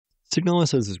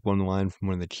Signalis has this one line from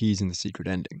one of the keys in the secret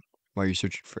ending, while you're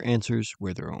searching for answers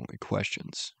where there are only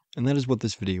questions. And that is what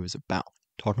this video is about,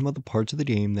 talking about the parts of the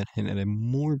game that hint at a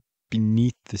more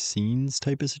beneath the scenes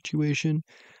type of situation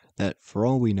that, for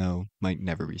all we know, might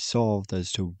never be solved as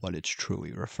to what it's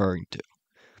truly referring to.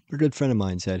 But a good friend of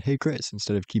mine said, "Hey Chris,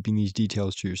 instead of keeping these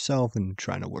details to yourself and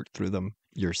trying to work through them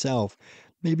yourself,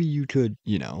 maybe you could,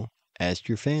 ask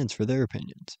your fans for their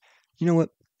opinions." You know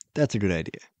what? That's a good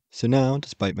idea. So now,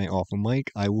 despite my awful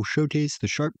mic, I will showcase the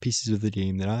sharp pieces of the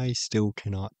game that I still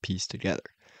cannot piece together.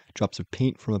 Drops of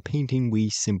paint from a painting we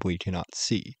simply cannot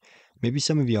see. Maybe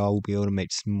some of y'all will be able to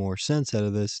make some more sense out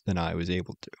of this than I was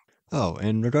able to. Oh,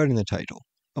 and regarding the title,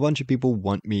 a bunch of people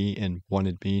wanted me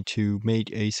to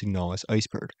make a Signalis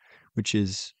iceberg, which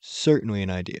is certainly an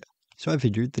idea. So I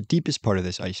figured the deepest part of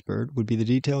this iceberg would be the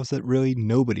details that really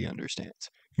nobody understands,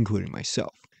 including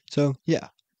myself. So yeah,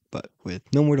 but with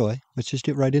no more delay, let's just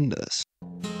get right into this.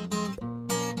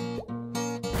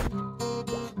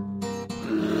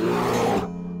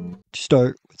 To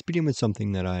start, let's begin with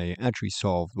something that I actually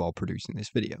solved while producing this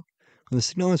video. On the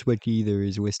Signalis wiki, there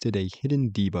is listed a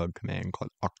hidden debug command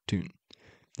called octune.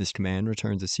 This command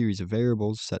returns a series of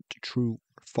variables set to true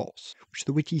or false, which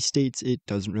the wiki states it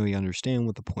doesn't really understand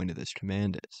what the point of this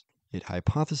command is. It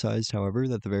hypothesized, however,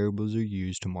 that the variables are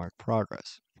used to mark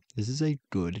progress. This is a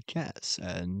good guess,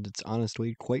 and it's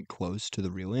honestly quite close to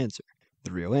the real answer.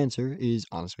 The real answer is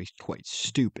honestly quite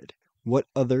stupid. What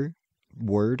other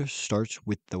word starts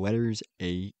with the letters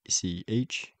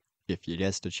ACH? If you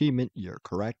guessed achievement, you're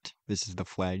correct. This is the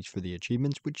flags for the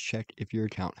achievements, which check if your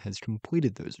account has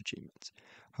completed those achievements.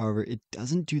 However, it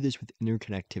doesn't do this with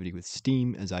interconnectivity with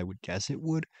Steam as I would guess it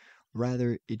would.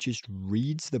 Rather, it just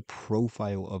reads the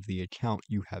profile of the account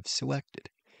you have selected.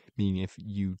 Meaning if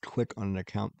you click on an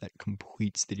account that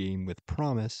completes the game with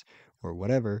promise or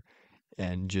whatever,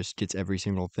 and just gets every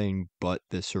single thing but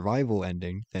the survival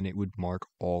ending, then it would mark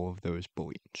all of those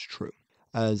booleans true.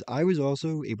 As I was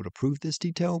also able to prove this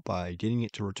detail by getting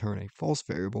it to return a false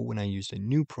variable when I used a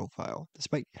new profile,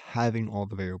 despite having all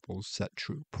the variables set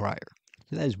true prior.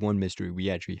 So that is one mystery we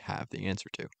actually have the answer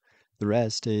to. The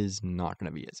rest is not going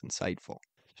to be as insightful.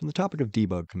 So on the topic of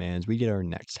debug commands, we get our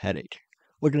next headache.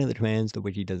 Looking at the commands the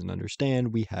wiki doesn't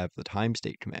understand, we have the time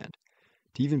state command.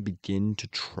 To even begin to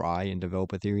try and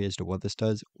develop a theory as to what this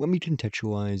does, let me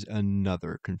contextualize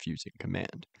another confusing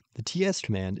command. The TS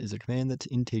command is a command that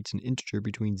indicates an integer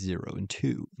between 0 and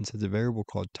 2 and sets a variable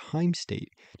called timestate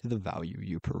to the value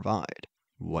you provide.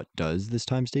 What does this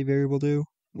timestate variable do?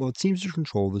 Well, it seems to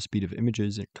control the speed of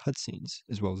images and cutscenes,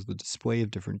 as well as the display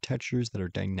of different textures that are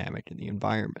dynamic in the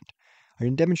environment. I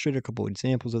can demonstrate a couple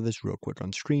examples of this real quick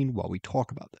on screen while we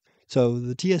talk about them. So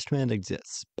the TS command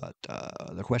exists, but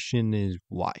the question is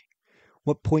why?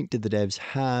 What point did the devs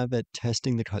have at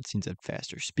testing the cutscenes at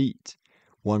faster speeds?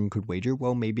 One could wager,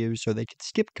 well, maybe it was so they could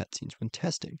skip cutscenes when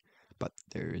testing, but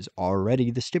there is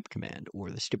already the skip command or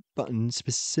the skip button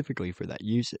specifically for that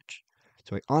usage.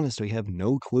 So I honestly have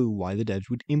no clue why the devs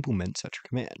would implement such a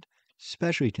command,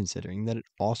 especially considering that it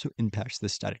also impacts the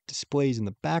static displays in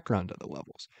the background of the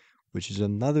levels, which is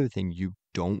another thing you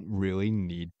don't really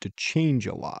need to change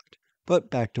a lot.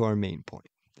 But back to our main point,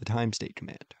 the timestate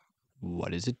command.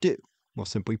 What does it do? Well,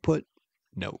 simply put,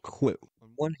 no clue. On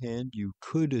one hand, you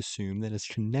could assume that it's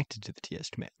connected to the TS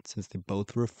command, since they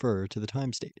both refer to the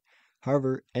timestate.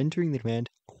 However, entering the command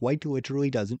quite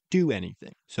literally doesn't do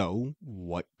anything. So,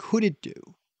 what could it do?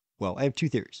 Well, I have two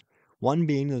theories. One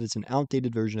being that it's an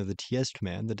outdated version of the TS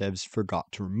command the devs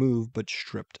forgot to remove but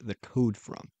stripped the code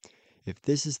from. If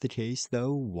this is the case,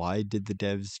 though, why did the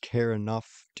devs care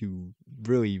enough to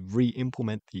really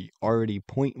re-implement the already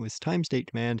pointless timestate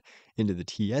command into the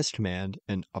TS command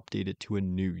and update it to a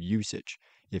new usage?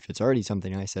 If it's already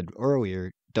something I said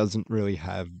earlier, doesn't really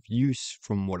have use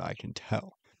from what I can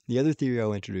tell. The other theory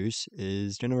I'll introduce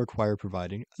is going to require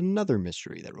providing another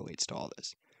mystery that relates to all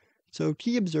this. So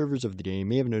key observers of the game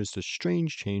may have noticed a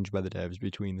strange change by the devs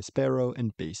between the Sparrow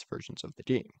and base versions of the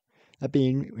game. That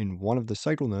being in one of the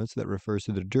cycle notes that refers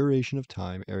to the duration of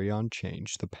time Arion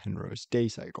changed the Penrose day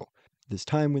cycle. This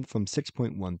time went from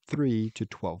 6.13 to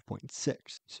 12.6.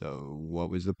 So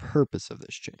what was the purpose of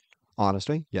this change?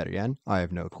 Honestly, yet again, I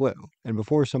have no clue. And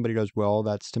before somebody goes, well,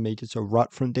 that's to make it so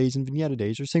Rotfront days and Vignetta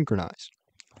days are synchronized.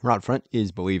 Rotfront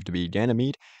is believed to be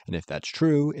Ganymede, and if that's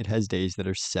true, it has days that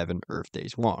are 7 Earth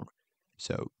days long.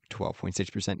 So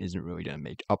 12.6% isn't really going to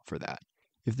make up for that.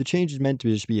 If the change is meant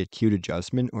to just be a cute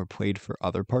adjustment or played for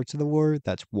other parts of the lore,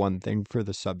 that's one thing for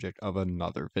the subject of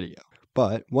another video.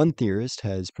 But one theorist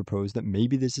has proposed that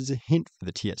maybe this is a hint for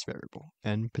the TS variable,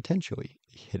 and potentially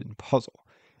a hidden puzzle.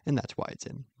 and that's why it's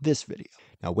in this video.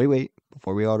 Now wait,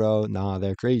 before we all go, nah,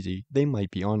 they're crazy, they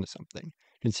might be onto something,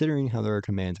 considering how there are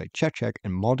commands like check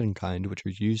and multiplied which are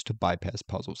used to bypass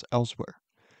puzzles elsewhere.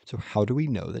 So how do we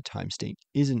know that time state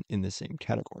isn't in the same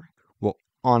category? Well,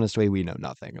 honestly, we know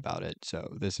nothing about it, so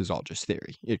this is all just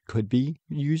theory. It could be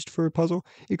used for a puzzle,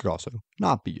 it could also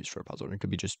not be used for a puzzle, and it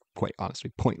could be just, quite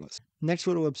honestly, pointless. Next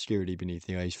little obscurity beneath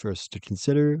the ice for us to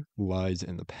consider lies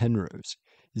in the Penrose.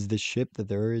 Is the ship that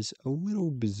there is a little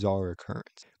bizarre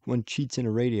occurrence. When one cheats in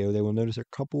a radio, they will notice a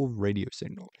couple of radio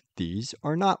signals. These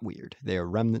are not weird, they are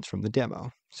remnants from the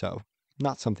demo, so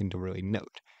not something to really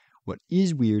note. What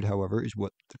is weird, however, is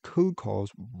what the code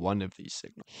calls one of these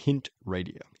signals. Hint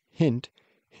radio. Hint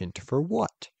for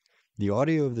what? The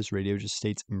audio of this radio just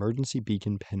states emergency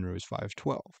beacon Penrose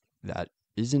 512. That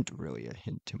isn't really a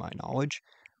hint to my knowledge,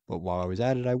 but while I was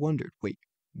at it, I wondered, wait,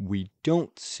 we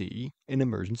don't see an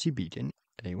emergency beacon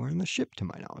anywhere in the ship to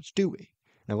my knowledge, do we?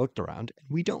 And I looked around, and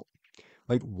we don't.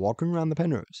 Like walking around the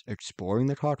Penrose, exploring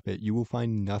the cockpit, you will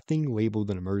find nothing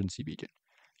labeled an emergency beacon.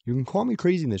 You can call me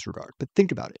crazy in this regard, but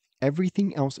think about it.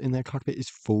 Everything else in that cockpit is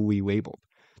fully labeled.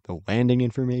 The landing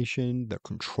information, the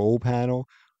control panel,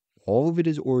 all of it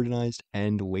is organized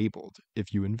and labeled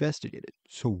if you investigate it.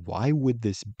 So why would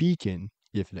this beacon,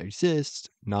 if it exists,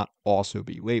 not also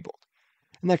be labeled?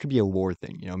 And that could be a lore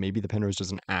thing, maybe the Penrose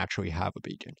doesn't actually have a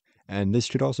beacon. And this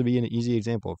could also be an easy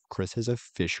example of Chris has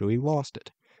officially lost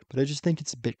it. But I just think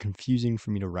it's a bit confusing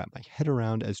for me to wrap my head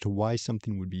around as to why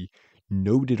something would be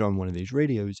noted on one of these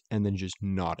radios and then just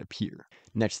not appear.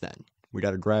 Next then, we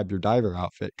gotta grab your diver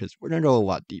outfit because we're gonna go a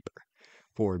lot deeper.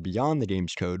 For beyond the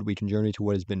game's code, we can journey to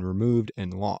what has been removed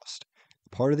and lost.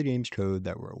 Part of the game's code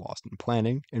that were lost in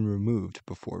planning and removed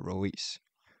before release.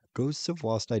 Ghosts of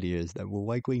lost ideas that will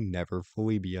likely never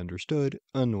fully be understood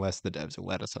unless the devs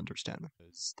let us understand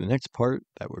them. The next part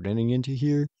that we're getting into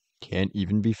here can't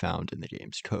even be found in the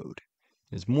game's code.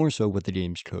 It's more so what the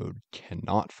game's code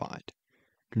cannot find.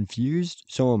 Confused?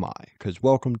 So am I, because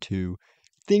welcome to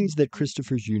things that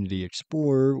Christopher's Unity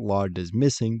Explorer logged as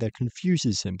missing that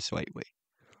confuses him slightly.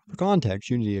 For context,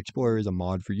 Unity Explorer is a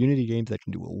mod for Unity games that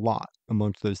can do a lot.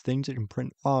 Amongst those things, it can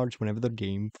print logs whenever the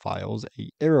game files a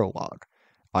error log,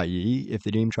 i.e., if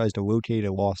the game tries to locate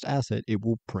a lost asset, it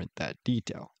will print that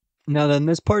detail. Now then,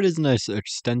 this part isn't as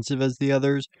extensive as the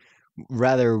others.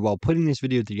 Rather, while putting this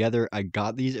video together, I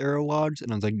got these error logs,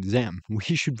 and I was like, damn,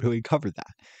 we should really cover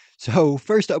that. So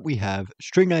first up we have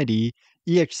string ID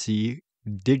exe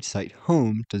dig site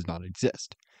home does not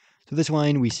exist. So this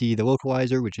line we see the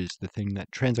localizer, which is the thing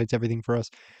that translates everything for us,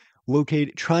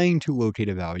 trying to locate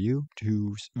a value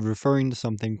to referring to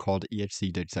something called exe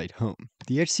dig site home.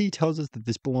 The exe tells us that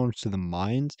this belongs to the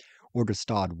mines or to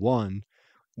stod 1,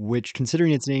 which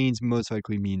considering its names most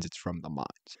likely means it's from the mines.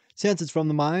 Since it's from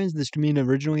the mines, this could mean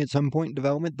originally at some point in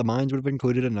development, the mines would have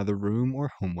included another room or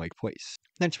home-like place.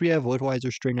 Next we have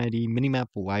localizer string ID minimap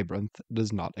labyrinth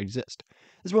does not exist.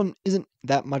 This one isn't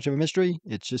that much of a mystery,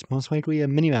 it's just most likely a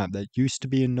minimap that used to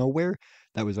be in nowhere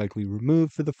that was likely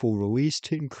removed for the full release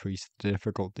to increase the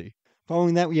difficulty.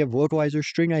 Following that we have localizer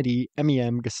string ID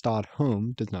mem gestad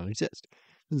home does not exist.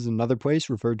 This is another place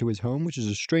referred to as home, which is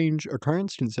a strange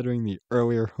occurrence considering the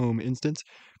earlier home instance.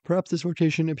 Perhaps this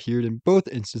location appeared in both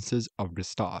instances of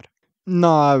Gestad.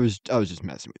 Nah, I was just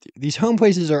messing with you. These home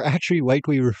places are actually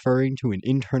likely referring to an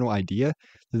internal idea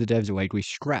that the devs likely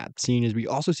scrapped, seeing as we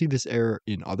also see this error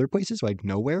in other places like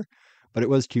nowhere. But it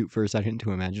was cute for a second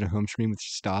to imagine a home screen with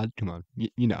Gestad. Come on,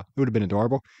 it would have been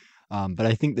adorable. But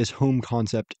I think this home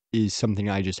concept is something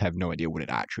I just have no idea what it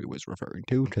actually was referring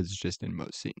to because it's just in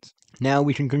most scenes. Now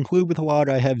we can conclude with a log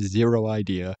I have zero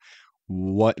idea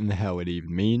what in the hell it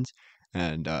even means.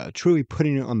 And truly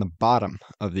putting it on the bottom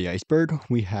of the iceberg,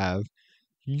 we have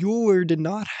Euler did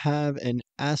not have an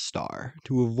astar.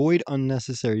 To avoid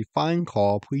unnecessary fine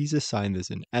call, please assign this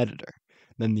an editor.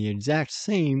 Then the exact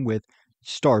same with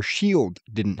Star Shield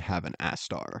didn't have an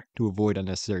astar. To avoid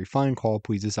unnecessary fine call,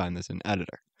 please assign this an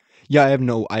editor. Yeah, I have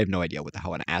no idea what the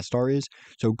hell an astar is.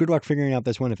 So good luck figuring out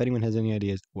this one. If anyone has any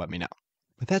ideas, let me know.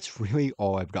 But that's really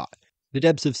all I've got. The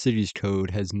Depths of Cities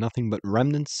code has nothing but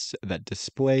remnants that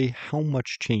display how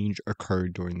much change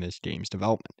occurred during this game's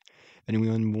development. If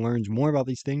anyone learns more about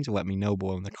these things, let me know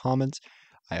below in the comments.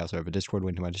 I also have a Discord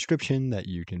link in my description that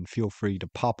you can feel free to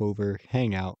pop over,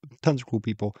 hang out, tons of cool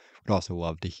people. Would also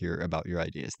love to hear about your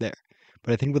ideas there.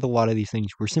 But I think with a lot of these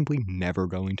things, we're simply never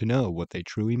going to know what they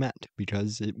truly meant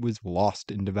because it was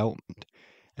lost in development.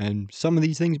 And some of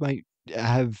these things might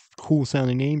have cool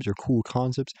sounding names or cool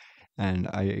concepts, and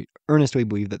I earnestly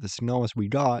believe that the Signalis we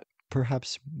got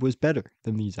perhaps was better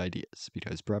than these ideas,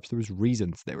 because perhaps there was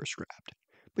reasons they were scrapped.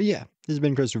 But yeah, this has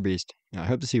been Christopher Beast, and I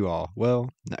hope to see you all, well,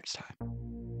 next time.